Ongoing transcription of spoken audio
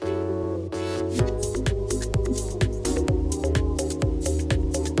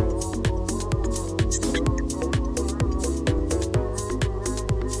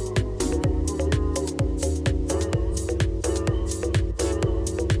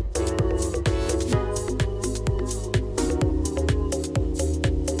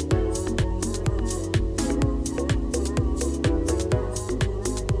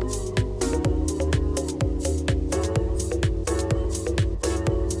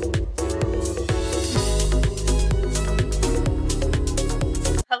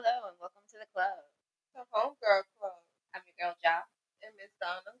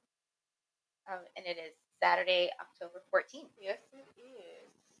Saturday, October 14th. Yes, it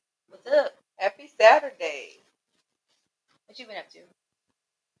is. What's up? Happy Saturday. What you been up to?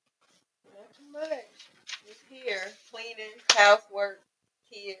 Not too much. Just here, cleaning, housework,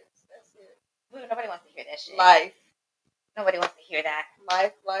 kids. That's it. Ooh, nobody wants to hear that shit. Life. Nobody wants to hear that.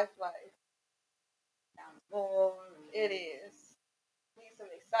 Life. Sounds boring. It is. Need some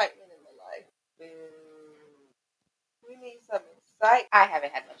excitement in my life. We need some excitement. I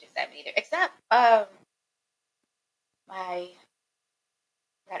haven't had much excitement either, except I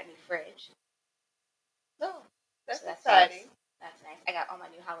got a new fridge. No, that's So exciting. Nice. That's nice. I got all my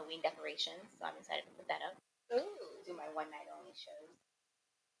new Halloween decorations, so I'm excited to put that up. Ooh. Do my one night only shows.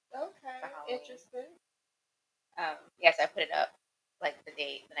 Okay. Interesting. Yes, I put it up like the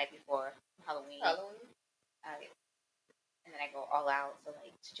night before Halloween. And then I go all out, so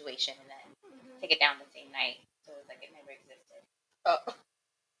like situation, and then take it down the same night. So it's like it never existed. Oh.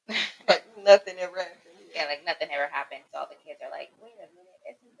 Like nothing ever happened. Yeah, like nothing ever happened. So all the kids are like, wait a minute,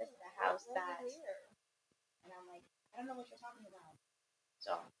 isn't this the house that? And I'm like, I don't know what you're talking about.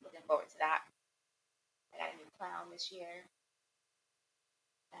 So looking forward to that. I got a new clown this year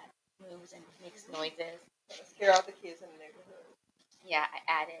that moves and makes noises. Scare all the kids in the neighborhood. Yeah, I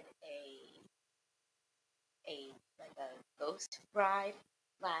added a ghost ride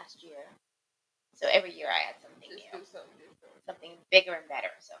last year. So every year I add something new. Do something different. Something bigger and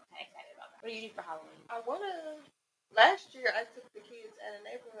better. So I'm kind of excited about that. What do you do for Halloween? Last year I took the kids out of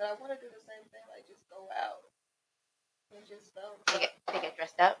the neighborhood. I want to do the same thing, like just go out and just go. They get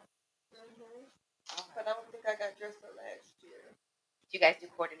dressed up? Mm-hmm. But I don't think I got dressed up last year. Do you guys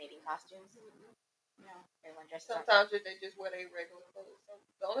do coordinating costumes? Mm-hmm. No. Everyone dresses up? Sometimes they just wear their regular clothes.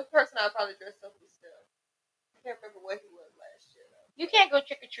 The only person I probably dressed up was Steph. I can't remember what he was last year, though. You can't go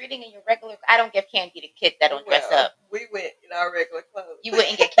trick-or-treating in your regular... I don't give candy to kids that don't dress up. We went in our regular clothes. You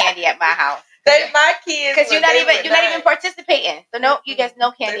wouldn't get candy at my house. My kids... Because you're not even participating. So no, you guys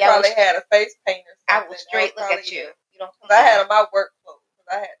no candy. They probably had a face paint or something. I will straight look at you. You don't... I had on my work clothes. Because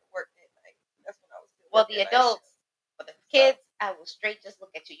I had to work that night. That's when I was... Well, the adults... For the kids, I will straight just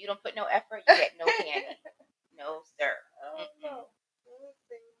look at you. You don't put no effort, you get no candy. No, sir. I don't know. We'll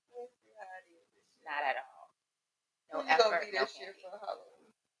see how it is this year. Not at all. No Who effort, you gonna be this year for Halloween?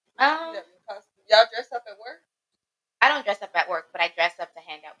 Y'all dress up at work? I don't dress up at work, but I dress up to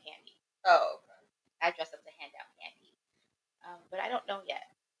hand out candy. Oh, okay. I dress up to hand out candy. But I don't know yet.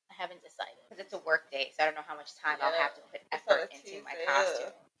 I haven't decided. Because it's a work day, so I don't know how much time I'll have to put effort into my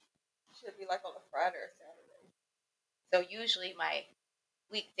costume. It should be like on a Friday or Saturday. So usually my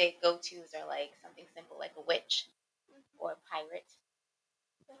weekday go-tos are like something simple like a witch or a pirate.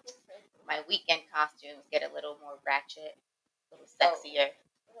 My weekend costumes get a little more ratchet, a little sexier.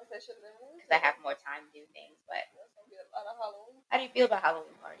 Because I have more time to do things. But there's going to be a lot of Halloween. How do you feel about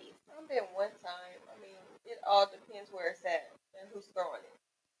Halloween parties? I've been one time. I mean, it all depends where it's at and who's throwing it.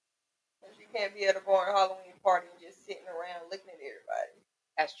 Because you can't be at a boring Halloween party and just sitting around looking at everybody.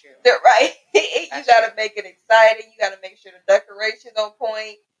 That's true. They're right. You got to make it exciting. You got to make sure the decorations on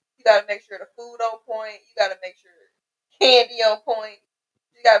point. You got to make sure the food on point. You got to make sure candy on point.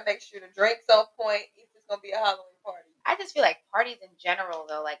 You got to make sure the drinks on point if it's going to be a Halloween party. I just feel like parties in general,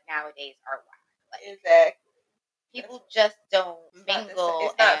 though, like nowadays are whack. Like, exactly. People just don't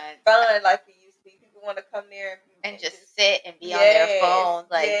mingle. It's not fun like it used to be. People want to come there and just sit and be on their phones.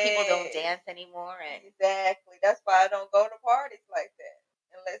 Like, people don't dance anymore. Exactly. That's why I don't go to parties like that.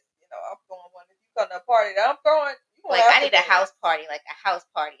 Unless, I'm throwing one. If you come to a party that I'm throwing, like, I need a house party. Like, a house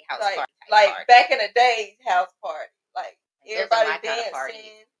party. Like, back in the days, house party. Like, everybody dancing. Kind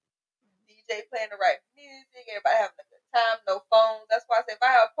of DJ playing the right music. Everybody having a good time. No phones. That's why I say if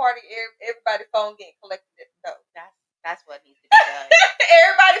I have a party, everybody's phone getting collected at the door. That's what needs to be done.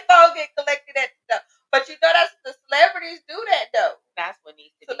 Everybody's phone get collected at the door. But that's the celebrities do that though. That's what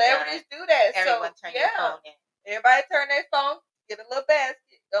needs to be done. Celebrities do that. Everyone turn your phone in. Everybody turn their phone, get a little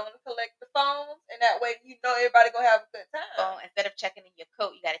basket, go and collect the phones, and that way everybody gonna have a good time. Instead of checking in your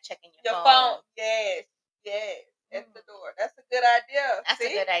coat, you gotta check in your phone. Yes. At the door. That's a good idea. That's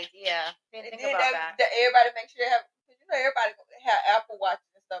a good idea. Didn't think about that. Everybody make sure they have, everybody have Apple Watches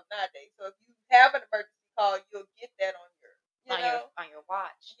and stuff nowadays. So if you have an emergency call, you'll get that on your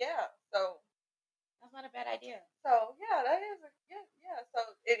watch. Yeah. So that's not a bad idea. So that is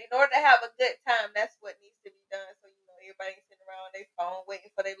So in order to have a good time, that's what needs to be done. So everybody ain't sitting around their phone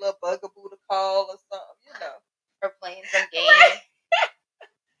waiting for their little bugaboo to call or something. Or playing some games.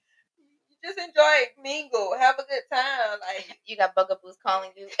 Just enjoy it, mingle, have a good time. Like you got bugaboos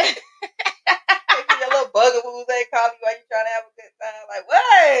calling you. Your little bugaboos ain't calling you while you trying to have a good time. Like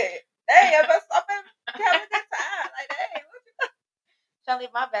what? Hey, I'm having a good time. Like hey, what you trying to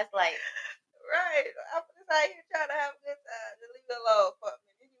live my best life. Right. I'm out here trying to have a good time. Just leave me alone for a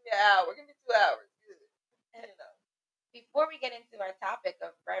minute. Give me an hour. Give me 2 hours. Good. You know. Before we get into our topic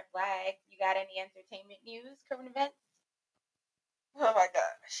of red flags, you got any entertainment news, current events? Oh my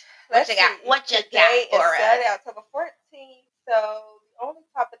gosh. What you got? What you got for us? Saturday, October 14th. So the only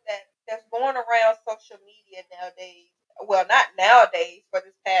topic that's going around social media nowadays, well, not nowadays, but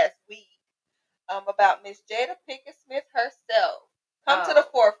this past week, about Miss Jada Pinkett Smith herself. Come to the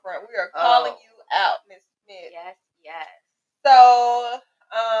forefront. We are calling you out, Miss Smith. Yes, yes. So,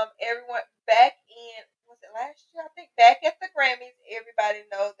 everyone back in, was it last year? I think back at the Grammys, everybody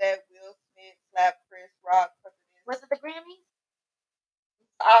know that Will Smith slapped Chris Rock. Was it the Grammys?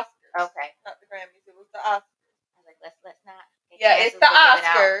 Oscars. Okay. Not the Grammys. It was the Oscars. I was like, let's not. Yeah, it's the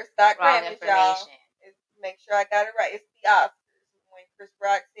Oscars, not Grammys, y'all. Make sure I got it right. It's the Oscars. When Chris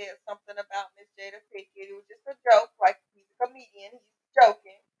Rock said something about Miss Jada Pinkett, it was just a joke, like he's a comedian, he's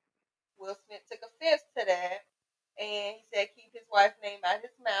joking. Will Smith took offense to that, and he said keep his wife's name out of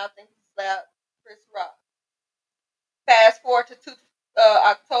his mouth, and he slapped Chris Rock. Fast forward to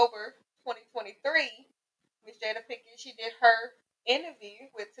October 2023, Miss Jada Pinkett, she did her interview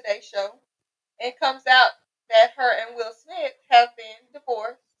with Today Show, and comes out that her and Will Smith have been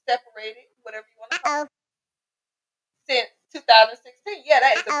divorced, separated, whatever you want to call it, since 2016. Yeah,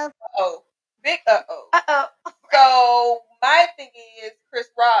 that is a big uh-oh. So my thing is, Chris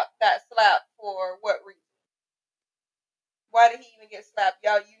Rock got slapped for what reason? Why did he even get slapped?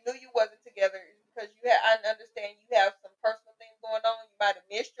 Y'all, you knew you wasn't together because I understand you have some personal things going on. You might have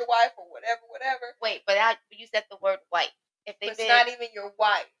missed your wife or whatever. Wait, but you said the word wife. It's not even your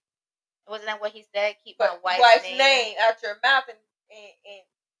wife. Wasn't that what he said? Keep my wife's name out your mouth, and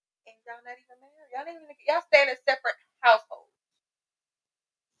y'all not even married. Y'all stay in a separate household.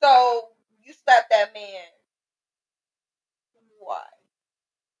 So you slapped that man. Why?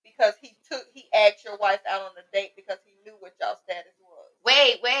 Because he asked your wife out on a date because he knew what y'all status was.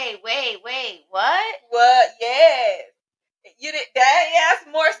 Wait. What? What? Yes. You did that?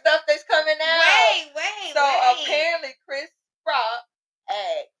 Yeah, more stuff that's coming out. Wait. So apparently Chris Rock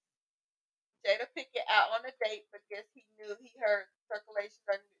asked Jada Pinkett out on a date because he heard circulations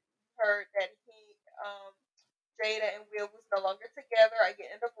and heard that Jada and Will was no longer together or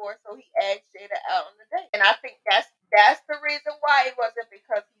getting divorced, so he asked Jada out on the date. And I think that's the reason why. It wasn't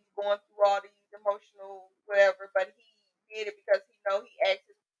because he's going through all these emotional whatever, but he did it because he asked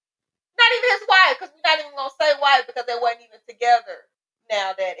not even his wife, because we're not even gonna say wife because they weren't even together.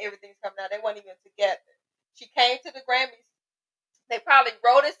 Now that everything's coming out, they weren't even together. She came to the Grammys. They probably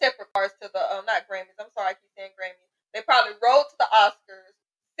rode in separate cars to the not Grammys. I'm sorry, I keep saying Grammys. They probably rode to the Oscars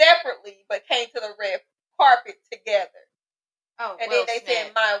separately, but came to the red carpet together. Oh, and Will then they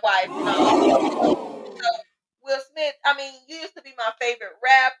Smith. said my wife. So Will Smith, I mean, you used to be my favorite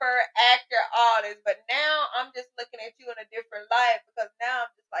rapper, actor, artist, but now I'm just looking at you in a different light because now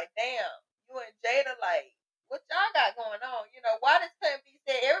I'm just like, damn, you and Jada, like, what y'all got going on? Why this couldn't be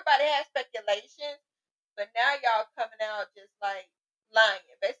said? Everybody has speculation, but now y'all coming out just like lying.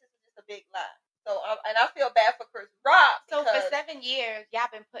 Basically, just a big lie. So, and I feel bad for Chris Rock. So for 7 years,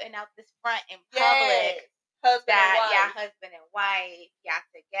 y'all been putting out this front in public. Husband and wife, y'all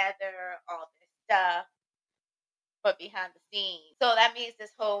together, all this stuff, but behind the scenes. So that means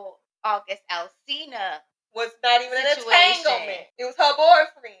this whole August Alsina was not even an entanglement. It was her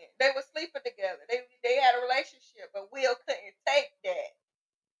boyfriend. They were sleeping together. They had a relationship, but Will couldn't take that.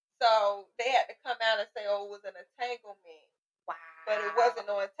 So they had to come out and say, oh, it was an entanglement. Wow. But it wasn't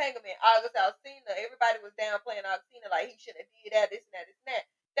no entanglement. August Alsina, everybody was downplaying Alsina like he shouldn't have did that, this and that, this and that.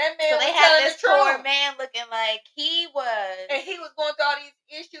 That man was telling the truth. So they had this poor man looking like he was. And he was going through all these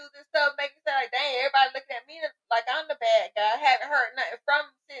issues and stuff, making it sound like, dang, everybody looking at me like I'm the bad guy. I haven't heard nothing from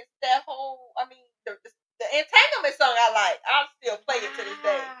him since that whole, I mean, the entanglement song I like. I'll still play it to this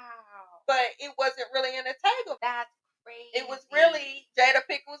day. But it wasn't really an entanglement. That's crazy. It was really, Jada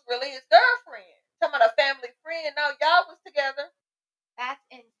Pinkett was really his girlfriend. Talking about a family friend. No, y'all was together. That's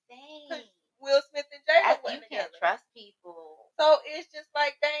insane. Will Smith and Jada went together. You can't trust people. So it's just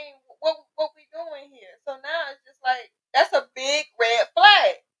like, dang, what we doing here? So now it's just like, that's a big red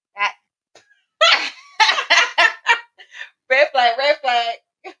flag. Red flag.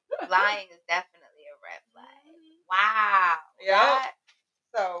 Lying is definitely a red flag. Wow. Yeah.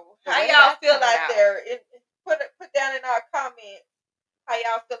 So how y'all feel out there? Put down in our comments how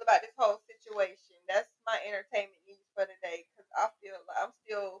y'all feel about this whole situation. That's my entertainment news for today because I feel like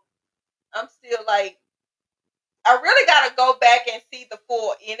I'm still like, I really gotta go back and see the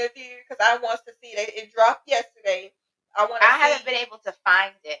full interview because I want to see it. It dropped yesterday. I haven't been able to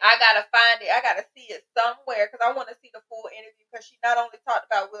find it. I gotta find it. I gotta see it somewhere because I want to see the full interview because she not only talked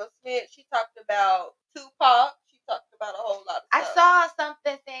about Will Smith, she talked about Tupac. She talked about a whole lot of I stuff. saw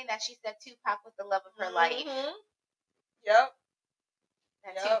something saying that she said Tupac was the love of her life. Yep.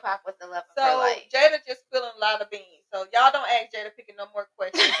 That Tupac was the love of So her life. Jada just spilling a lot of beans. So y'all don't ask Jada picking no more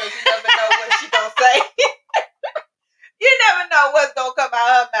questions because you never know what she gonna say. You never know what's gonna come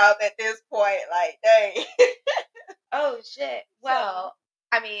out her mouth at this point. Like, dang. Oh shit. Well,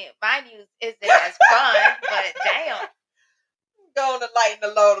 I mean, my news isn't as fun, but damn. Going to lighten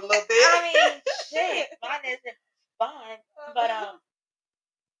the load a little bit. I mean, shit, mine isn't fun, but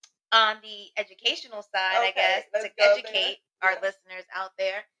on the educational side, I guess, to educate our listeners out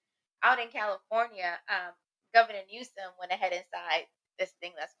there, out in California, Governor Newsom went ahead and signed this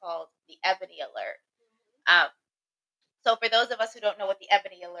thing that's called the Ebony Alert. So for those of us who don't know what the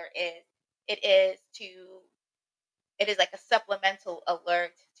Ebony Alert is, it is like a supplemental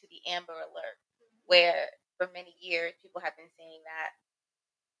alert to the Amber Alert, where for many years people have been saying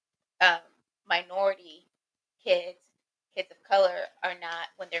that minority kids of color are not,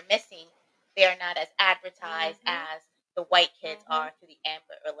 when they're missing, they are not as advertised as the white kids are through the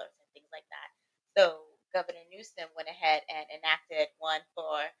Amber Alerts and things like that. So Governor Newsom went ahead and enacted one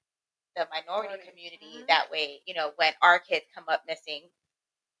for the minority community. That way, when our kids come up missing,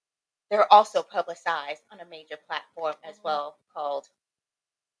 they're also publicized on a major platform as well, called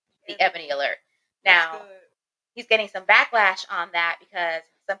the Ebony Alert. Now, he's getting some backlash on that because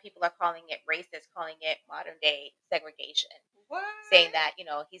some people are calling it racist, calling it modern day segregation. What? Saying that,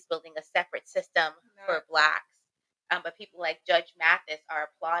 he's building a separate system for blacks. But people like Judge Mathis are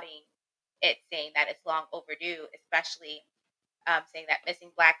applauding it, saying that it's long overdue, especially saying that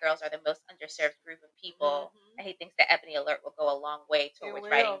missing black girls are the most underserved group of people. And he thinks the Ebony Alert will go a long way towards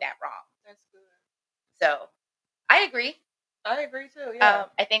righting that wrong. That's good. So, I agree. I agree too, yeah.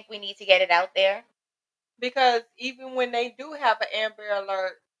 I think we need to get it out there. Because even when they do have an Amber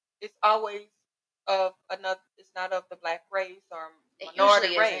Alert, it's always it's not of the black race or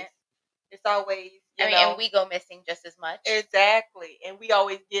minority race. It's always, and we go missing just as much. Exactly. And we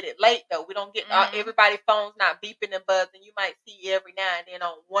always get it late, though. We don't get, everybody's phone's not beeping and buzzing. You might see every now and then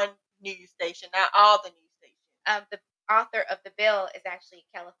on one news station, not all the news stations. The author of the bill is actually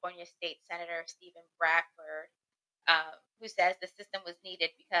California State Senator Stephen Bradford, who says the system was needed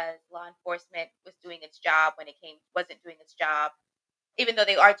because law enforcement was doing its job when wasn't doing its job. Even though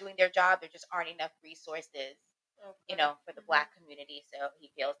they are doing their job, there just aren't enough resources, for the black community. So he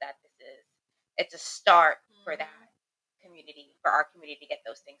feels that it's a start for that community, for our community to get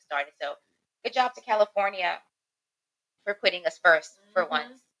those things started. So good job to California for putting us first for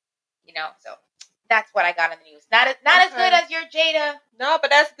once, so that's what I got on the news. Not as good as your Jada. No,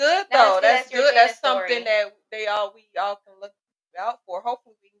 but that's good though. That's good. That's something that we all can look out for.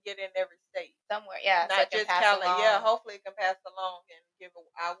 Hopefully we can get in every state somewhere. Yeah, not just Cali. Yeah, hopefully it can pass along and give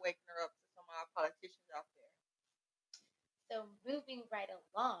our wakener up to some of our politicians out there. So moving right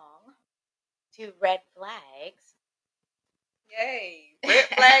along to red flags. Yay, red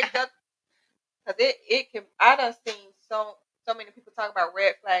flags. Because it can. I done seen so many people talk about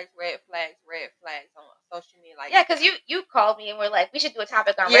red flags on social media. Like, yeah, because you called me and we're like, we should do a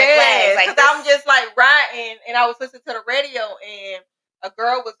topic on red flags. Like, because I'm just like riding and I was listening to the radio and a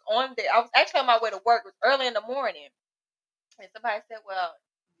girl was on there. I was actually on my way to work. It was early in the morning, and somebody said, "Well,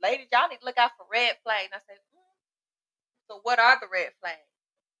 ladies, y'all need to look out for red flags." And I said, "So what are the red flags?"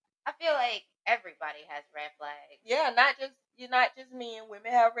 I feel like everybody has red flags. Yeah, not just men.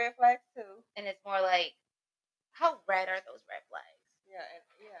 Women have red flags too. And it's more like, how red are those red flags? Yeah.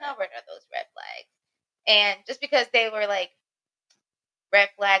 How red are those red flags? And just because they were like red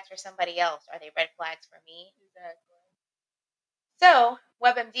flags for somebody else, are they red flags for me? Exactly. So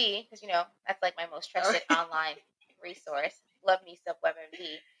WebMD, because that's like my most trusted online resource. Love me some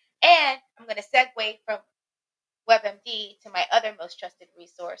WebMD. And I'm going to segue from WebMD to my other most trusted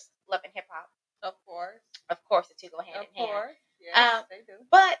resource, Love and Hip Hop. Of course. Of course, the two go hand in hand. Of course. Yes, they do.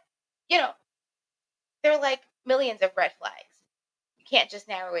 But, there are like millions of red flags. You can't just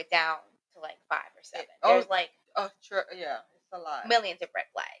narrow it down to like 5 or 7. There's like... yeah, it's a lot. Millions of red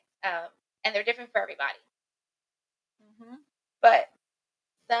flags. And they're different for everybody. But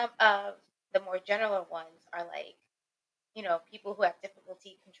some of the more general ones are like, people who have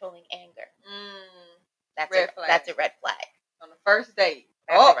difficulty controlling anger. That's a red flag. On the first date.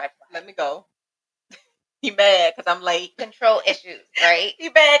 That's a red flag. Let me go. He mad because I'm late. Control issues, right? He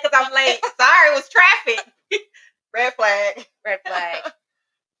mad because I'm late. Sorry, it was traffic. Red flag. Red flag.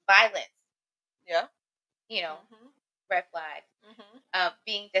 Violence. Yeah. Red flag.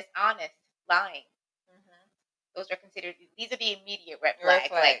 Being dishonest, lying. Those are considered, these are the immediate red flags.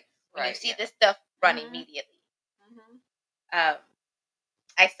 Like, when you see this stuff, run immediately.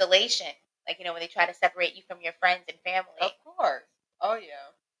 Isolation, like when they try to separate you from your friends and family. Of course. Oh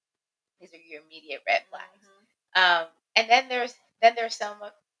yeah. These are your immediate red flags. And then there's some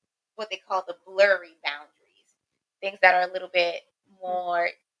what they call the blurry boundaries, things that are a little bit more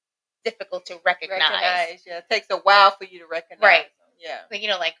difficult to recognize. Yeah, it takes a while for you to recognize. Right. Them.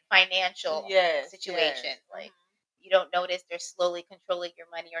 Yeah. Like like financial situations. Yes. Like you don't notice they're slowly controlling your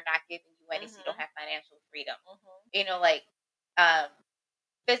money or not giving you any, so you don't have financial freedom. Like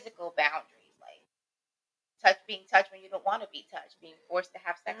physical boundaries, like being touched when you don't want to be touched, being forced to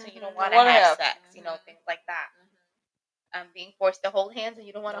have sex when you don't want to have sex, things like that. Being forced to hold hands and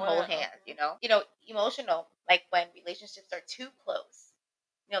you don't want to hold hands, emotional, like when relationships are too close,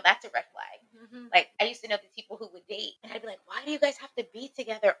 that's a red flag. Like I used to know these people who would date and I'd be like, why do you guys have to be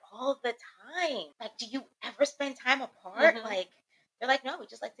together all the time? Like, do you ever spend time apart? Like, they're like, no, we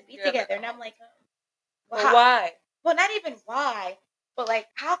just like to be together. And I'm like, well, why? Well, not even why, but like,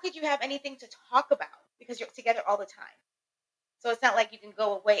 how could you have anything to talk about because you're together all the time? So it's not like you can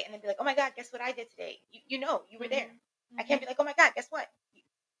go away and then be like, oh my God, guess what I did today? You were there. I can't be like, oh my God, guess what?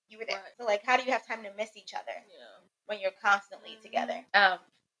 You were there. Right. So like, how do you have time to miss each other when you're constantly together?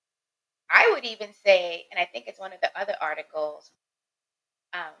 I would even say, and I think it's one of the other articles,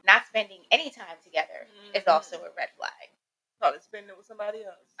 not spending any time together is also a red flag. Probably spending it with somebody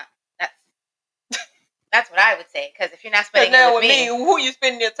else. That's what I would say, because if you're not spending it with me, who you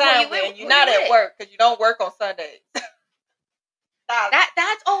spending your time with, and you're not at work because you don't work on Sundays.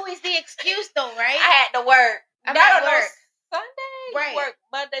 That's always the excuse, though, right? I had to work. I'm at work Sunday, right? Work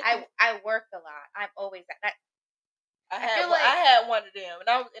Monday. I worked a lot. I'm always at that. I had one of them,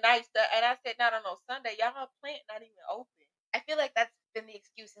 and I said not on Sunday. Y'all plant not even open. I feel like that's been the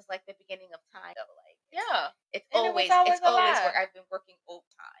excuse since like the beginning of time. Though, like it's always work. I've been working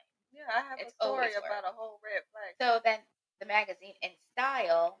overtime. Yeah, I have a story about a whole red flag. So then the magazine In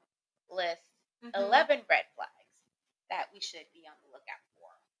Style lists 11 red flags that we should be on the lookout for.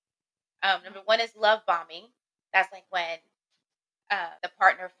 Number 1 is love bombing. That's like when the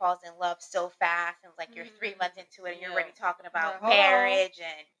partner falls in love so fast and it's like you're 3 months into it and you're already talking about marriage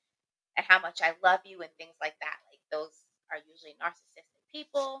and how much I love you and things like that. Like those are usually narcissistic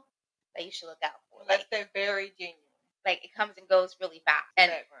people that you should look out for. Unless they're very genuine. Like it comes and goes really fast.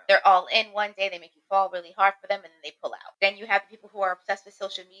 And they're all in one day. They make you fall really hard for them and then they pull out. Then you have the people who are obsessed with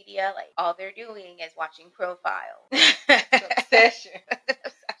social media. Like all they're doing is watching profiles. Obsession.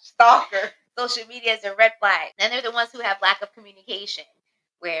 Stalker. Social media is a red flag. Then they're the ones who have lack of communication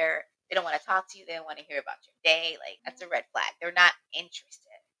where they don't want to talk to you. They don't want to hear about your day. Like that's a red flag. They're not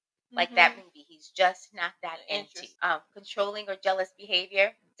interested. Like that movie. He's just not that into. Controlling or jealous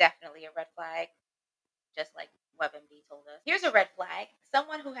behavior. Definitely a red flag. Just like WebMD told us. Here's a red flag.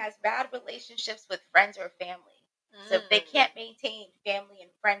 Someone who has bad relationships with friends or family. So if they can't maintain family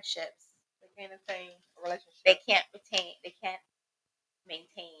and friendships, they can't maintain a relationship. They can't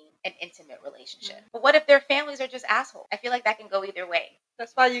maintain an intimate relationship. But what if their families are just assholes? I feel like that can go either way.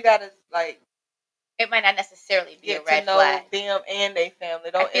 That's why you gotta it might not necessarily be a red flag. Get to know them and their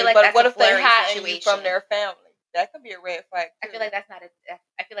family. I feel like but what if they hide you from their family? That could be a red flag too. I feel like that's not a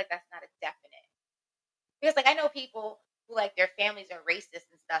definite. Because like I know people who like their families are racist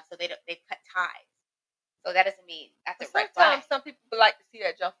and stuff, so they've cut ties. So that doesn't mean that's a red flag. Sometimes some people like to see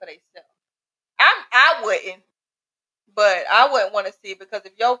that jump for themselves. I wouldn't, but I wouldn't want to see it because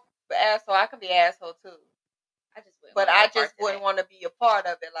if you're asshole, I can be asshole too. I just wouldn't want to be a part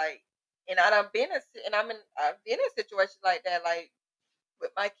of it. Like, and I've been in situations like that, like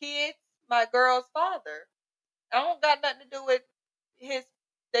with my kids, my girl's father. I don't got nothing to do with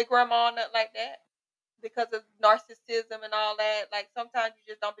their grandma or nothing like that. Because of narcissism and all that, like sometimes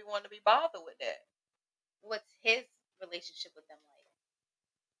you just don't be wanting to be bothered with that. What's his relationship with them like?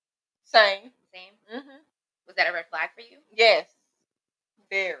 Same. Was that a red flag for you? Yes,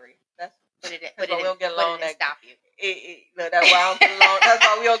 very. That's we don't get along. That stop you. That's why I don't get along. That's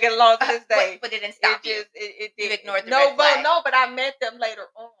why we don't get along to this day. But it didn't stop you. It you ignored the red flag. But I met them later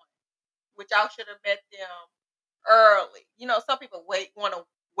on, which I should have met them early. Some people want to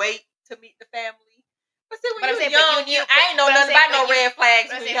wait to meet the family. But see, when you're young, I ain't know nothing about no red flags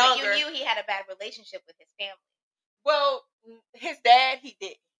when you're younger. You knew he had a bad relationship with his family. Well, his dad, he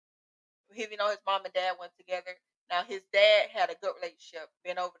didn't. His mom and dad went together. Now, his dad had a good relationship.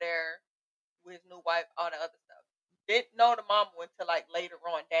 Been over there with his new wife, all the other stuff. Didn't know the mama until like later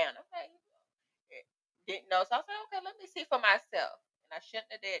on down. Okay. Didn't know. So I said, okay, let me see for myself. And I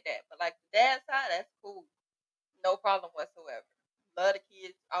shouldn't have did that. But like the dad side, that's cool. No problem whatsoever. Love the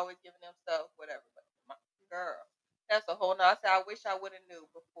kids, always giving them stuff, whatever. But girl, that's a whole nother. I said, I wish I would have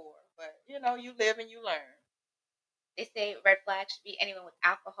knew before. But you live and you learn. They say red flag should be anyone with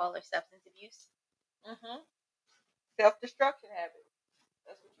alcohol or substance abuse. Self-destruction habit.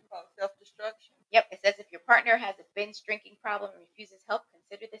 That's what you call self-destruction. Yep. It says if your partner has a binge drinking problem and refuses help,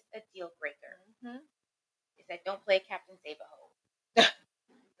 consider this a deal breaker. It said don't play Captain Save-A-Ho.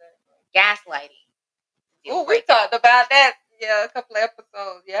 Exactly. Gaslighting. Oh, we talked about that. Yeah, a couple of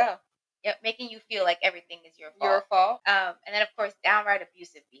episodes. Yeah. Yep, making you feel like everything is your fault. Your fault. And then, of course, downright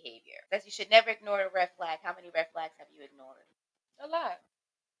abusive behavior. Says you should never ignore a red flag. How many red flags have you ignored? A lot.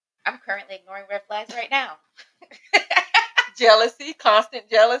 I'm currently ignoring red flags right now. Jealousy, constant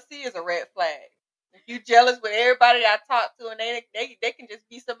jealousy is a red flag. If you jealous with everybody I talk to and they can just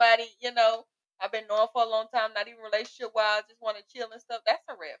be somebody, you know, I've been knowing for a long time, not even relationship wise, just want to chill and stuff, that's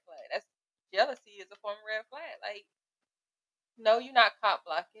a red flag. That's jealousy is a form of red flag. Like, no, you're not cop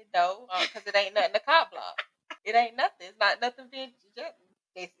blocking. No, because it ain't nothing to cop block. It ain't nothing. It's not nothing being jealous.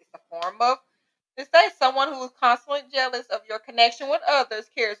 It's a form of, they say someone who is constantly jealous of your connection with others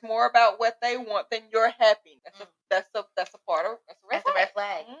cares more about what they want than your happiness. That's a part of that's a red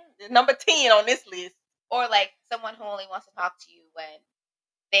flag. Number 10 on this list. Or like someone who only wants to talk to you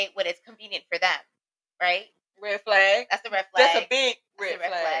when it's convenient for them, right? Red flag. That's a red flag. That's a big red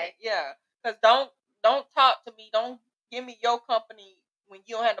flag. Yeah, because don't talk to me. Don't give me your company when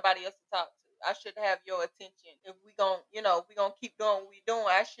you don't have nobody else to talk to. I should have your attention. If we gonna keep doing what we doing,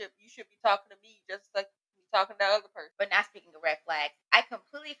 you should be talking to me just like you talking to that other person. But now speaking of red flags, I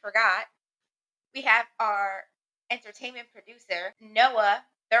completely forgot. We have our entertainment producer, Noah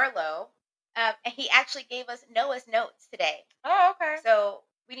Thurlow, and he actually gave us Noah's notes today. Oh, okay. So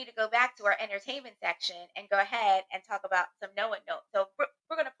we need to go back to our entertainment section and go ahead and talk about some Noah notes. So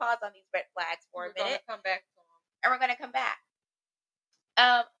we're going to pause on these red flags for a minute. Come back to them. And we're going to come back.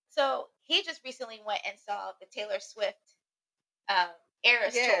 So he just recently went and saw the Taylor Swift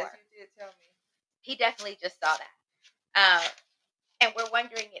Eras tour. Yes, you did tell me. He definitely just saw that. And we're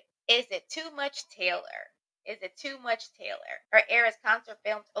wondering, is it too much Taylor? Is it too much Taylor? Her Eras concert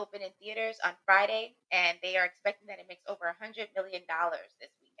films open in theaters on Friday, and they are expecting that it makes over $100 million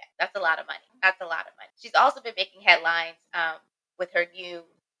this weekend. That's a lot of money. She's also been making headlines with her new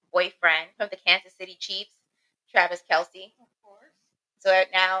boyfriend from the Kansas City Chiefs, Travis Kelce. Of course. So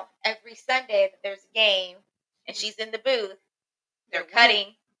now every Sunday that there's a game and she's in the booth, they're cutting.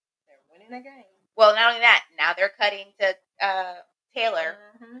 They're winning a game. Well, not only that, now they're cutting to Taylor,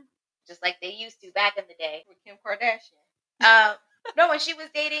 just like they used to back in the day with Kim Kardashian. No, when she was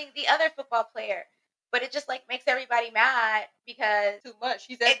dating the other football player, but it just like makes everybody mad because too much.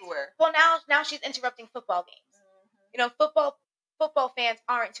 She's everywhere. Well, now she's interrupting football games. You know, football fans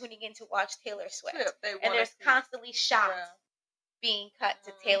aren't tuning in to watch Taylor Swift, and there's constantly shots being cut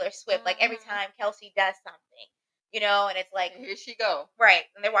to Taylor Swift. Like every time Kelce does something, you know, and it's like, and here she go. Right.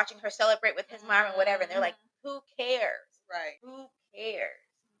 And they're watching her celebrate with his mom and whatever. And they're like, who cares? Right. Who cares?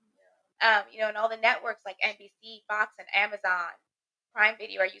 Yeah. You know, and all the networks like NBC, Fox, and Amazon Prime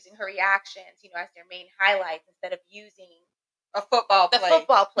Video are using her reactions, you know, as their main highlights instead of using the football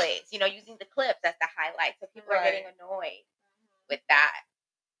plays, you know, using the clips as the highlights. So people are getting annoyed with that.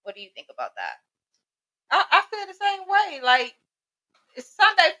 What do you think about that? I feel the same way. Like, it's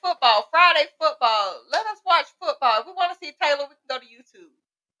Sunday football, Friday football. Let us watch football. If we want to see Taylor, we can go to YouTube.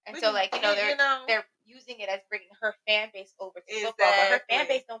 And so, like, they're using it as bringing her fan base over to football. But her fan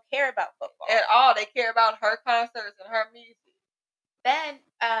base don't care about football at all. They care about her concerts and her music. Then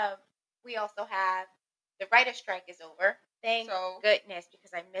we also have the writer's strike is over. Thank goodness,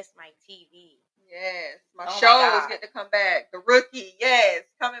 because I miss my TV. Yes, my shows get to come back. The Rookie, yes,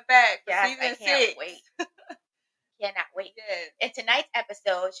 coming back. Yes, I can't wait. Cannot wait. Yes. And tonight's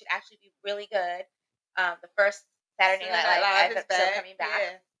episode should actually be really good. The first Saturday Night Live episode coming back.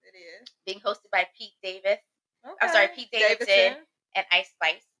 Yes, it is. Being hosted by Pete Davis. Okay. I'm sorry, Pete Davidson and Ice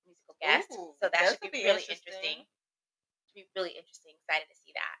Spice, musical guest. Ooh, so that should be really interesting. Should be really interesting. Excited to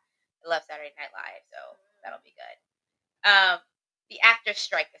see that. I love Saturday Night Live, so that'll be good. The actor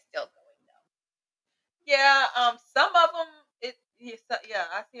strike is still going though. Yeah. Some of them.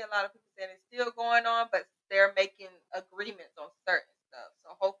 I see a lot of people saying it's still going on, but they're making agreements on certain stuff.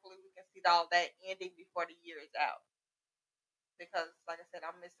 So hopefully we can see all that ending before the year is out. Because, like I said,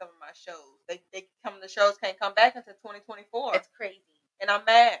 I miss some of my shows. The shows can't come back until 2024. It's crazy, and I'm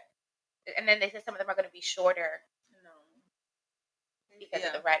mad. And then they said some of them are going to be shorter. No, because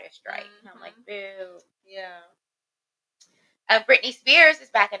of the writer's strike. I'm like, boo. Yeah. Britney Spears is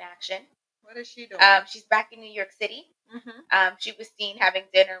back in action. What is she doing? She's back in New York City. She was seen having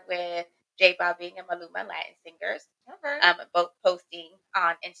dinner with J Balvin and Maluma, Latin singers. Okay. Both posting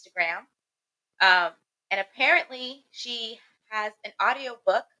on Instagram. And apparently she has an audio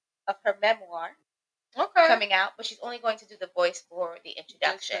book of her memoir coming out, but she's only going to do the voice for the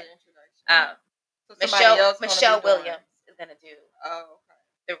introduction. So Michelle Williams is going to do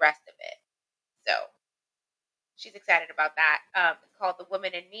the rest of it. So she's excited about that. It's called The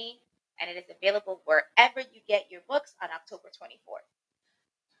Woman in Me, and it is available wherever you get your books on October 24th.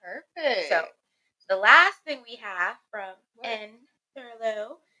 Perfect. So the last thing we have from N.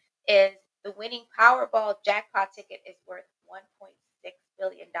 Thurlow is the winning Powerball jackpot ticket is worth $1.6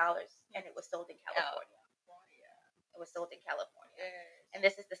 billion, and it was sold in California. It was sold in California. Yes. And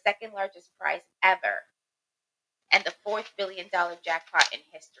this is the second largest prize ever, and the $4 billion jackpot in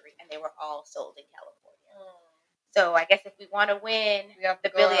history, and they were all sold in California. So I guess if we want to win the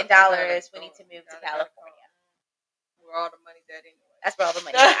 $1 billion, we need to move to California. Where all the money's at anyway. That's where all the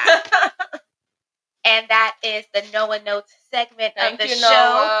money's at. And that is the Noah Notes segment of the show.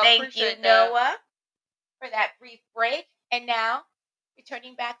 Noah. Thank you, Noah, for that brief break. And now,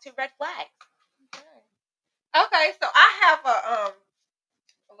 returning back to red flags. Okay, so I have a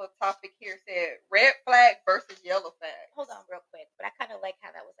little topic here said red flag versus yellow flag. Hold on real quick, but I kind of like how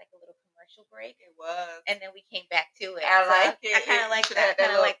that was like a little commercial break. It was. And then we came back to it. I like it. I kind of like that. I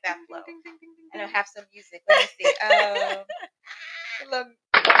kind of like that flow. And I'll have some music. Let me see. Welcome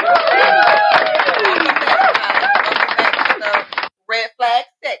back to the red flag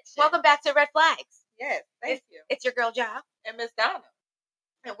section. Welcome back to Red Flags. Yes, thank you. It's your girl, Job. And Miss Donna.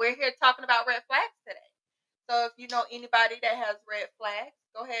 And we're here talking about red flags today. So if you know anybody that has red flags,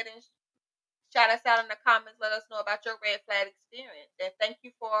 go ahead and shout us out in the comments. Let us know about your red flag experience. And thank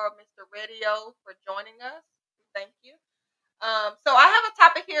you for Mr. Radio for joining us. Thank you. So I have a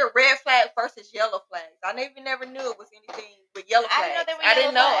topic here, red flag versus yellow flags. I never knew it was anything with yellow flags. I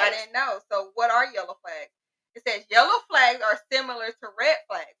didn't know. So what are yellow flags? It says yellow flags are similar to red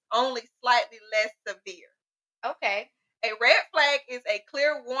flags, only slightly less severe. Okay. A red flag is a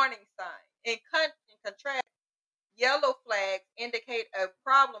clear warning sign. In contrast, yellow flags indicate a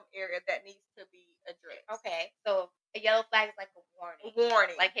problem area that needs to be addressed. Okay. So a yellow flag is like a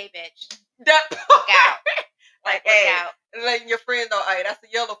warning. Like, hey, bitch. Look out. Like, look hey, out. Letting your friends know, hey, that's a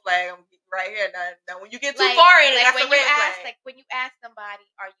yellow flag right here. Now when you get too far in it, that's a red flag. Like when you ask somebody,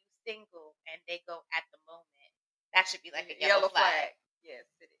 are you single? And they go at the moment. That should be like a yellow flag. Yes,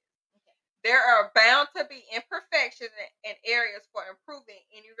 it is. Okay. There are bound to be imperfections and areas for improving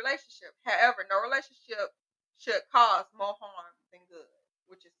any relationship. However, no relationship should cause more harm than good,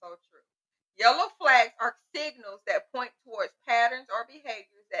 which is so true. Yellow flags are signals that point towards patterns or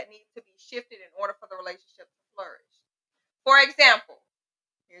behaviors that need to be shifted in order for the relationship to flourish. For example,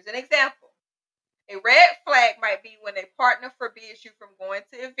 here's an example. A red flag might be when a partner forbids you from going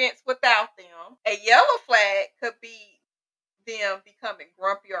to events without them. A yellow flag could be them becoming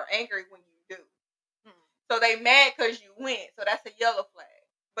grumpy or angry when you do. So they mad because you went, so that's a yellow flag.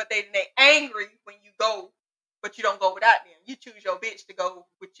 But they angry when you go, but you don't go without them. You choose your bitch to go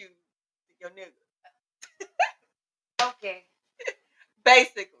with you, your nigga. Okay.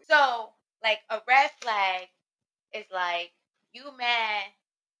 Basically. So, like, a red flag is like, you mad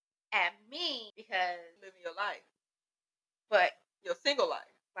at me because living your life. But your single life.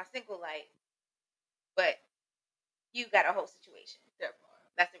 My single life. But you got a whole situation.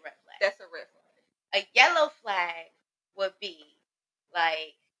 That's a red flag. That's a red flag. A yellow flag would be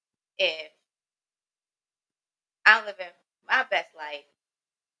like if I'm living my best life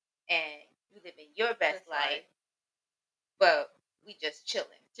and you living your best life, but we just chilling.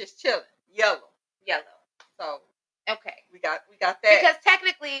 Yellow. So okay, we got that. Because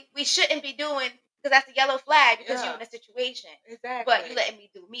technically we shouldn't be doing, because that's a yellow flag because you're in a situation. Exactly. But you letting me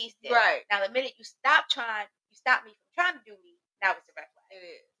do me still. Right. Now the minute you stop me from trying to do me, now it's a red flag. It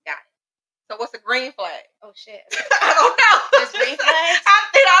is. Got it. So what's a green flag? Oh shit. I don't know. There's green flags? I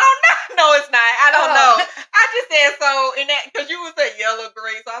don't know. No, it's not. I don't know. I just said so in that because you was a yellow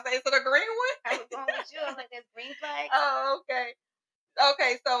green, so I said, is it a green one? I was going with you. I was like, there's green flags. Oh, okay.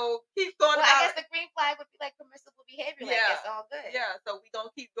 Okay, so keep going. Well, I guess the green flag would be like permissible behavior. Yeah. Like it's all good. Yeah. So we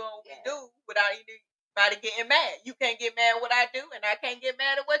gonna keep doing what we do without anybody getting mad. You can't get mad at what I do, and I can't get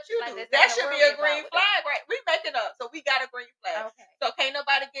mad at what you do. That should be a green flag, right? We making up, so we got a green flag. Okay. So can't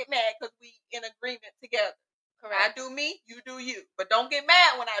nobody get mad because we in agreement together. Correct. I do me, you do you, but don't get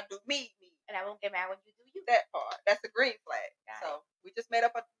mad when I do me. And I won't get mad when you do you. That part. That's a green flag. So we just made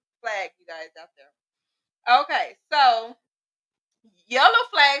up a flag, you guys out there. Okay, so yellow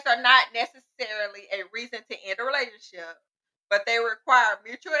flags are not necessarily a reason to end a relationship, but they require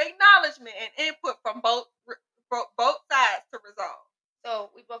mutual acknowledgement and input from both sides to resolve.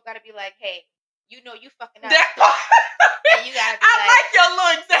 So we both got to be like, hey, you know you fucking up. That part. And you gotta be I like your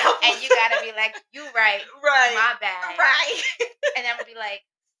little example. And you gotta be like, you right. Right. My bad. Right. And I'm gonna be like,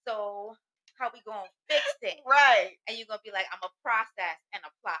 so how we gonna you're gonna be like, I'm gonna process and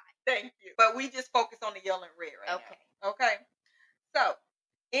apply. Thank you. But we just focus on the yellow and red right Okay. now. Okay. So,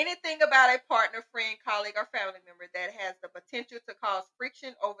 anything about a partner, friend, colleague, or family member that has the potential to cause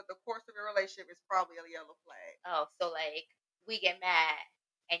friction over the course of a relationship is probably a yellow flag. Oh, so like we get mad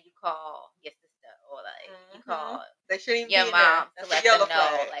and you call your sister or like you call they shouldn't even your be in mom there. to let them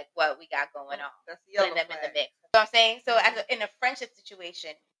know like what we got going on. That's a yellow putting them flag. in the mix. You know what I'm saying? So in a friendship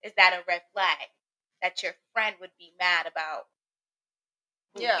situation, is that a red flag that your friend would be mad about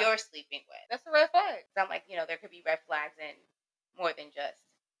who you're sleeping with? That's a red flag. So I'm like, there could be red flags in more than just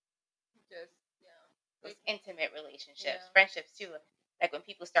those intimate relationships, friendships too. Like when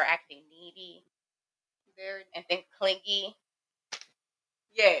people start acting needy, and then clingy.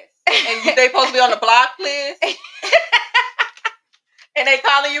 Yes, and they supposed to be on the block list, and they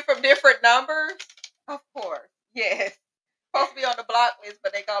calling you from different numbers. Of course, yes. Supposed to be on the block list,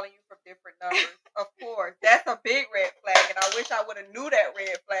 but they calling you from different numbers. Of course, that's a big red flag, and I wish I would have knew that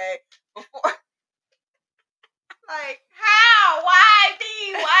red flag before. Like, how? Why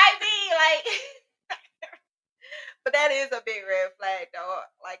me? Why me? Like, but that is a big red flag, though.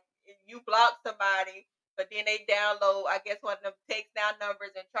 Like, if you block somebody, but then they download, I guess, one of them text down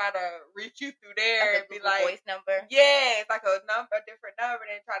numbers and try to reach you through there and be like, voice number. Yeah, it's like a different number,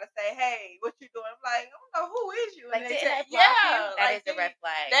 and try to say, "Hey, what you doing?" I'm like, I don't know, who is you? Like, and they say, say, yeah, that is a red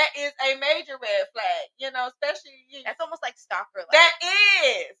flag. That is a major red flag. Especially that's almost like stalker. That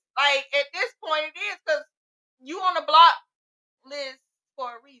is like at this point it is because you on the block list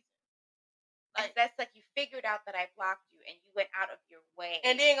for a reason. Like that's like you figured out that I blocked you and you went out of your way.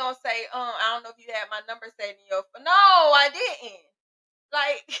 And then gonna say, I don't know if you had my number saved in your phone. No, I didn't.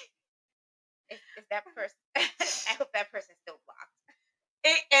 Like is that person I hope that person's still blocked.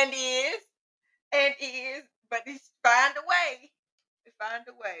 And is, but he's find a way. Find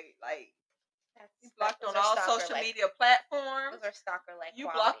a way. Like he's blocked on all social media platforms. Those are stalker like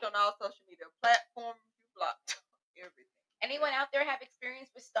you blocked on all social media platforms. You blocked everything. Anyone out there have experience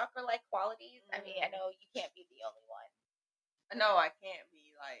with stalker like qualities? I mean, I know you can't be the only one. No, I can't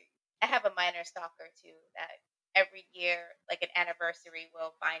be. Like I have a minor stalker too that every year, like an anniversary,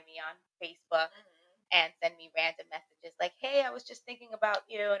 will find me on Facebook and send me random messages like, "Hey, I was just thinking about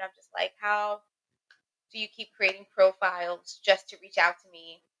you," and I'm just like, "How do you keep creating profiles just to reach out to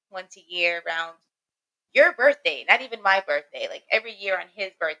me once a year around your birthday? Not even my birthday. Like every year on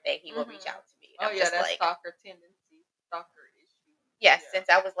his birthday, he will reach out to me." And that's like, stalker tendency, stalker issue. Yes, since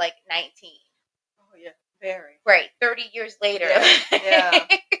I was like 19. Oh yeah, very. Right, 30 years later. Yeah.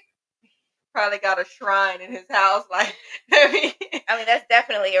 Probably got a shrine in his house. Like, I mean, that's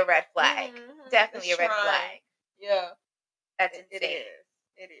definitely a red flag. Definitely a red flag. Yeah, that's insane.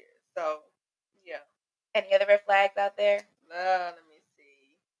 It is. So, yeah. Any other red flags out there? Let me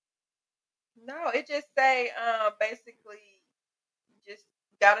see. No, it just say basically just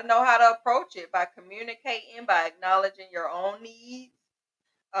got to know how to approach it by communicating, by acknowledging your own needs.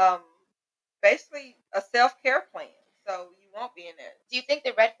 Basically a self-care plan. So you won't be in there. Do you think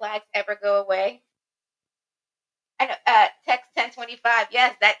the red flags ever go away? I know. Text 1025.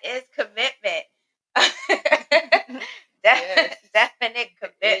 Yes, that is commitment. Definite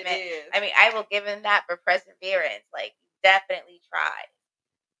commitment. I mean, I will give him that for perseverance. Like, definitely try.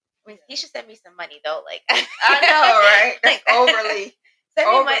 I mean, he should send me some money though. Like, I know, right? Like overly.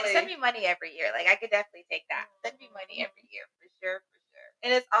 Send me money every year. Like, I could definitely take that. Send me money every year for sure.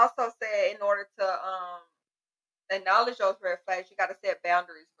 And it's also said in order to acknowledge those red flags, you got to set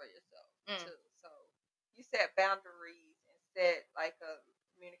boundaries for yourself too. So you set boundaries and set like a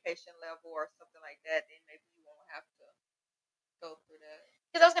communication level or something like that, then maybe you won't have to go through that.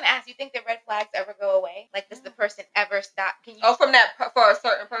 Because I was going to ask, you think the red flags ever go away? Like, does the person ever stop? Can you? From that for a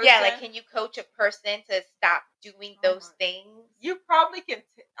certain person? Yeah, like, can you coach a person to stop doing those things? You probably can.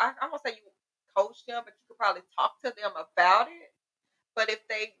 I'm gonna say you coach them, but you could probably talk to them about it. But if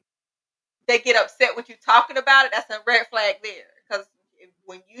they get upset with you talking about it, that's a red flag there. Because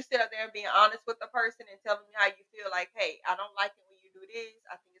when you sit up there and being honest with the person and telling them how you feel, like, hey, I don't like it when you do this.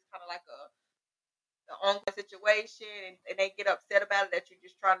 I think it's kind of like an ongoing situation, and they get upset about it. That you're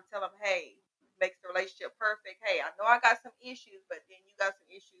just trying to tell them, hey, makes the relationship perfect. Hey, I know I got some issues, but then you got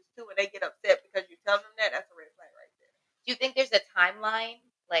some issues too, and they get upset because you're telling them that. That's a red flag right there. Do you think there's a timeline,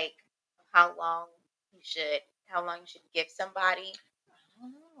 like how long you should give somebody?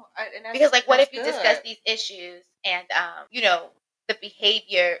 Because like, what if you discuss these issues and the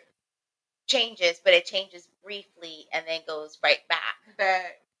behavior changes, but it changes briefly and then goes right back?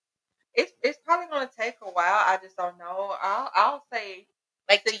 It's probably going to take a while. I just don't know. I'll say,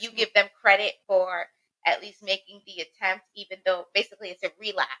 like, do you give them credit for at least making the attempt, even though basically it's a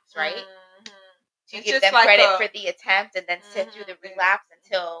relapse, right? Do you It's give just them like credit a for the attempt and then sit through the relapse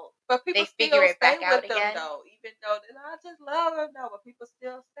until but they people figure still it stay back out with them again? though, even though I just love them though, but people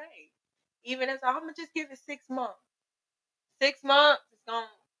still stay. Even as I'm gonna just give it 6 months. 6 months, it's gonna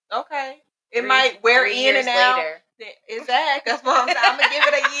okay. It might wear in and out. Later. Exactly. That's what I'm saying. I'm gonna give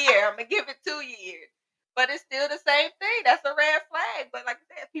it a year. I'm gonna give it 2 years. But it's still the same thing. That's a red flag. But like I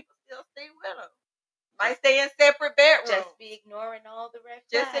said, people still stay with them. Might stay in separate bedrooms. Just be ignoring all the red flags.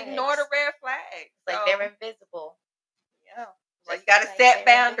 Just ignore the red flags. Like they're invisible. Yeah. Well, you gotta set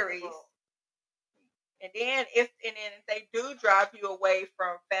boundaries. Invisible. And then if they do drive you away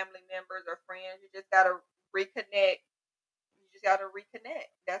from family members or friends, you just gotta reconnect. You just gotta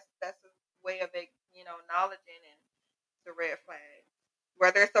reconnect. That's a way of acknowledging and the red flag.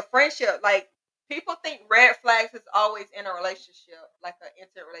 Whether it's a friendship, like people think red flags is always in a relationship, like an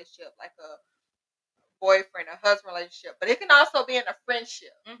intimate relationship, like a boyfriend, a husband relationship, but it can also be in a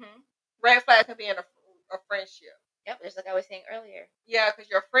friendship. Mm-hmm. Red flag can be in a friendship. Yep, just like I was saying earlier. Yeah, because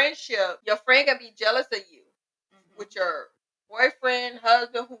your friend can be jealous of you with your boyfriend,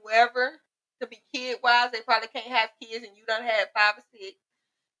 husband, whoever. Could be kid wise. They probably can't have kids, and you don't have 5 or 6.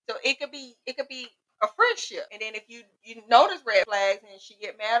 So it could be a friendship. And then if you notice red flags and she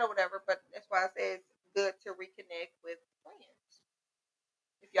get mad or whatever, but that's why I say it's good to reconnect with friends.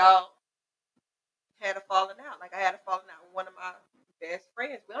 If y'all had a falling out, like I had a falling out with one of my best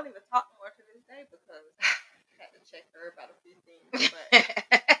friends, we don't even talk more to this day because I had to check her about a few things. But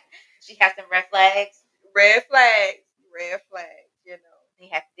she has some red flags. Red flags. You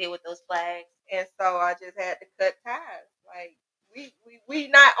have to deal with those flags. And so I just had to cut ties. Like we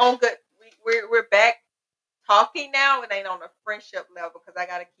not on good. We're back talking now. It ain't on a friendship level because I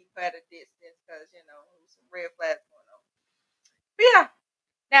got to keep her at a distance because some red flags going on. But yeah.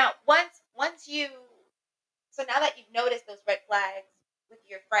 Now now that you've noticed those red flags with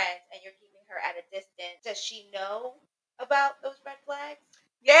your friends and you're keeping her at a distance, does she know about those red flags?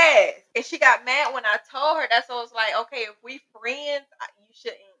 Yes. And she got mad when I told her. That's what I was like, okay, if we friends, you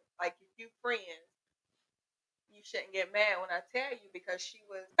shouldn't, like, if you friends, you shouldn't get mad when I tell you because she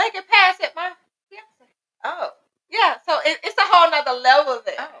was making pass at my fiance. Oh. Yeah. So it's a whole nother level of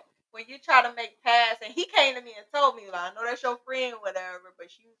it. Oh. When you try to make pass, and he came to me and told me, like, I know that's your friend or whatever,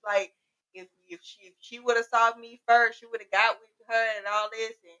 but she was like, if she would have saw me first, she would have got with her and all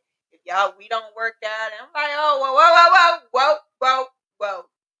this, and if we don't work out, and I'm like, oh, whoa.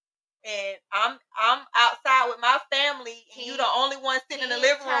 And I'm outside with my family, and you the only one sitting in the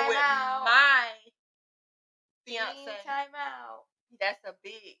living room with my fiance. Time out. That's a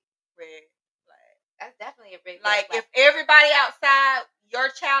big red flag. That's definitely a big red flag. Like if everybody outside,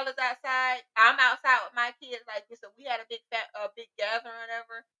 your child is outside, I'm outside with my kids. Like so, we had a big gathering or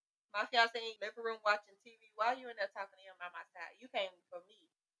whatever. My fiance in the living room watching TV. Why are you in there talking to him? I'm outside. You came for me.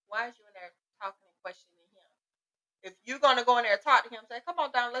 Why is you in there talking and questioning him? If you're gonna go in there and talk to him, say, "Come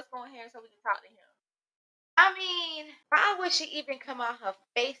on down, let's go in here so we can talk to him." I mean, why would she even come out her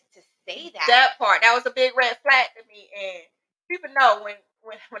face to say that? That part, that was a big red flag to me. And people know when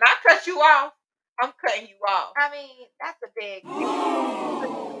I cut you off, I'm cutting you off. I mean, that's a big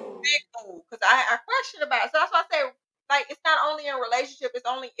move because I question about it. So that's why I say, like, it's not only in a relationship, it's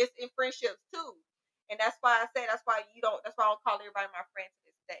in friendships too. And that's why I say that's why I don't call everybody my friend to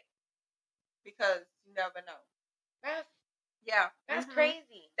this day. Because you never know. That's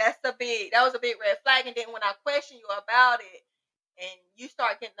crazy. That was a big red flag. And then when I question you about it and you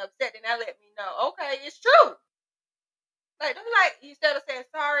start getting upset, then that let me know, okay, it's true. Like instead of saying,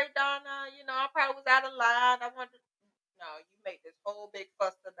 sorry, Donna, I probably was out of line. I wanted to, no, you make this whole big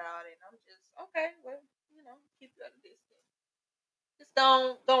fuss about it. And I'm just, okay, well, keep you at a distance. Just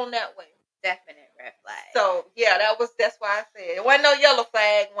go on that way. Definite red flag. So yeah, that's why I said it wasn't no yellow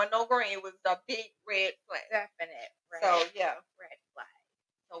flag, wasn't no green. It was a big red flag. Definite red. So yeah, red flag.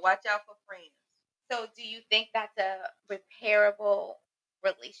 So watch out for friends. So do you think that's a repairable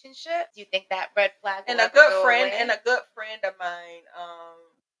relationship? Do you think that red flag will a good friend of mine,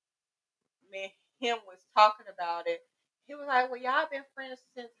 me and him was talking about it. He was like, well, y'all been friends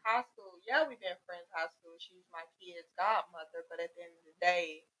since high school. Yeah, we've been friends high school. She's my kid's godmother. But at the end of the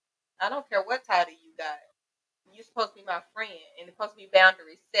day, I don't care what title you got. You're supposed to be my friend. And it's supposed to be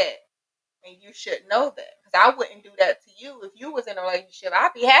boundaries set. And you should know that. Because I wouldn't do that to you. If you was in a relationship,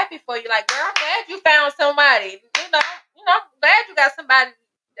 I'd be happy for you. Like, girl, I'm glad you found somebody. I'm glad you got somebody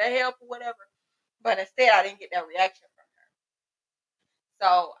to help or whatever. But instead, I didn't get that reaction from her.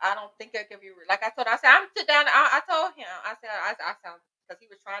 So I don't think it could be like I told her. I said, I'm sit down. I told him. I said, I sound because he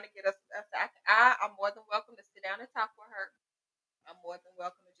was trying to get us. I'm more than welcome to sit down and talk with her. I'm more than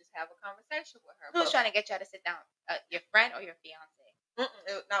welcome to just have a conversation with her. Who's trying to get you to sit down? Your friend or your fiance? Not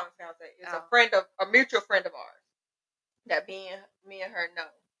my fiance. It's Oh. a mutual friend of ours that me and her know.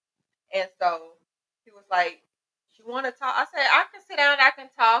 And so he was like, "You want to talk?" I said, "I can sit down, I can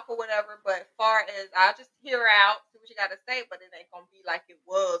talk or whatever." But far as I'll just hear her out, see what she got to say. But it ain't gonna be like it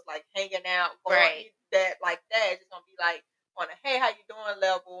was, like hanging out, going Right. that like that. It's just gonna be like on a hey, how you doing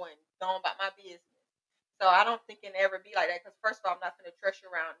level and going about my business. So I don't think it ever be like that because first of all, I'm not gonna trust you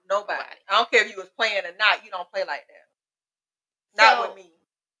around nobody. Nobody. I don't care if you was playing or not. You don't play like that. Not with me.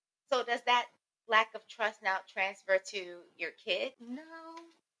 So does that lack of trust now transfer to your kid? No,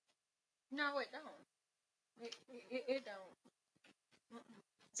 it don't. It don't.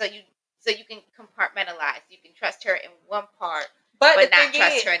 So you can compartmentalize. You can trust her in one part, but not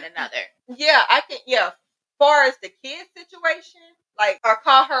trust her in another. Yeah, I can. Yeah, far as the kid situation, like I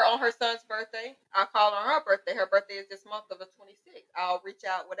call her on her son's birthday. I call on her birthday. Her birthday is this month of the 26th. I'll reach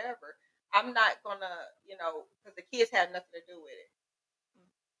out, whatever. I'm not gonna, because the kids have nothing to do with it.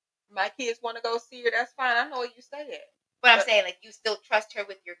 My kids want to go see her. That's fine. I know where you stay at. But I'm saying, like, you still trust her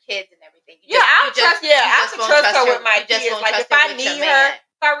with your kids and everything. I can trust her with my kids. Like, if I need her,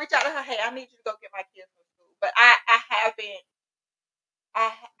 if I reach out to her, hey, I need you to go get my kids from school. But I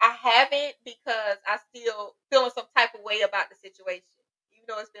haven't because I still feeling some type of way about the situation.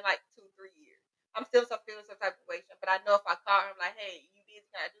 Even though it's been like 2-3 years. I'm still feeling some type of way. But I know if I call her, I'm like, hey, you busy,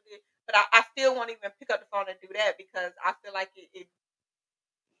 can I do this? But I still won't even pick up the phone and do that because I feel like the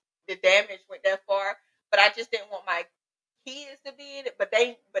damage went that far. But I just didn't want my kids to be in it. But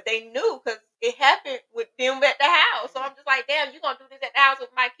they knew because it happened with them at the house. So I'm just like, damn, you gonna do this at the house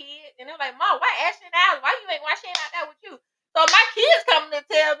with my kids? And they're like, Mom, why Ashley in the house? Why she ain't out there with you? So my kids coming to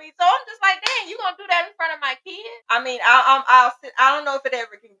tell me. So I'm just like, dang, you gonna do that in front of my kids? I mean, I'll sit. I don't know if it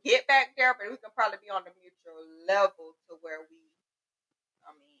ever can get back there, but we can probably be on the mutual level to where we.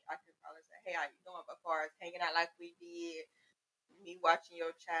 I mean, I could probably say, hey, how you doing? But as far as hanging out like we did, me watching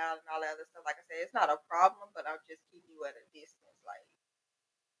your child and all that other stuff, like I said, it's not a problem, but I'll just keep you at a distance. Like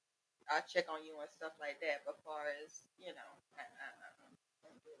I check on you and stuff like that. But as far as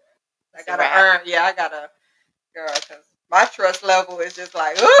don't do that. I gotta earn. Yeah, I gotta, girl, because my trust level is just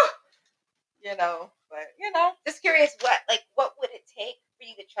like, ooh, But just curious, what would it take for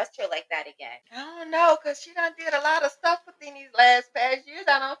you to trust her like that again? I don't know, cause she done did a lot of stuff within these past years.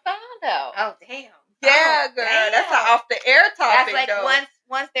 I done found out. Oh damn. Yeah, girl, damn. That's an off the air topic. That's like though.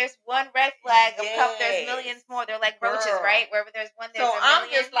 once there's one red flag, yes. There's millions more. They're like roaches, right? Wherever there's one, there's a million. I'm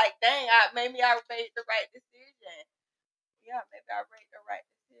just like, dang, maybe I made the right decision. Yeah, maybe I made the right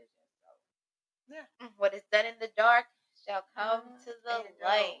decision. So, yeah. What is done in the dark shall come to the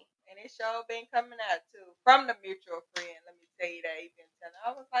light. And it sure been coming out too from the mutual friend. Let me tell you that.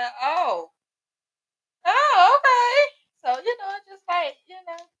 I was like, oh, okay. So just like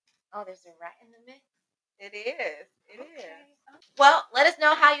oh, there's a rat in the mix. It is. It is. Well, let us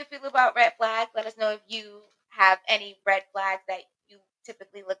know how you feel about red flags. Let us know if you have any red flags that you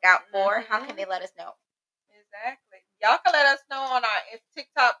typically look out for. How can they let us know? Exactly. Y'all can let us know on our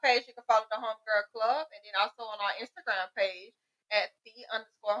TikTok page. You can follow the Homegirl Club, and then also on our Instagram page at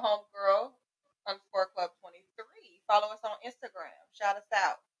 _homegirl_club23. Follow us on Instagram. Shout us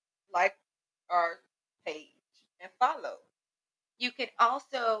out. Like our page and follow. You can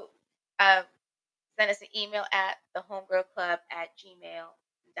also send us an email at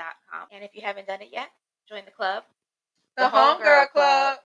thehomegirlclub@gmail.com. And if you haven't done it yet, join the club. The Homegirl Club.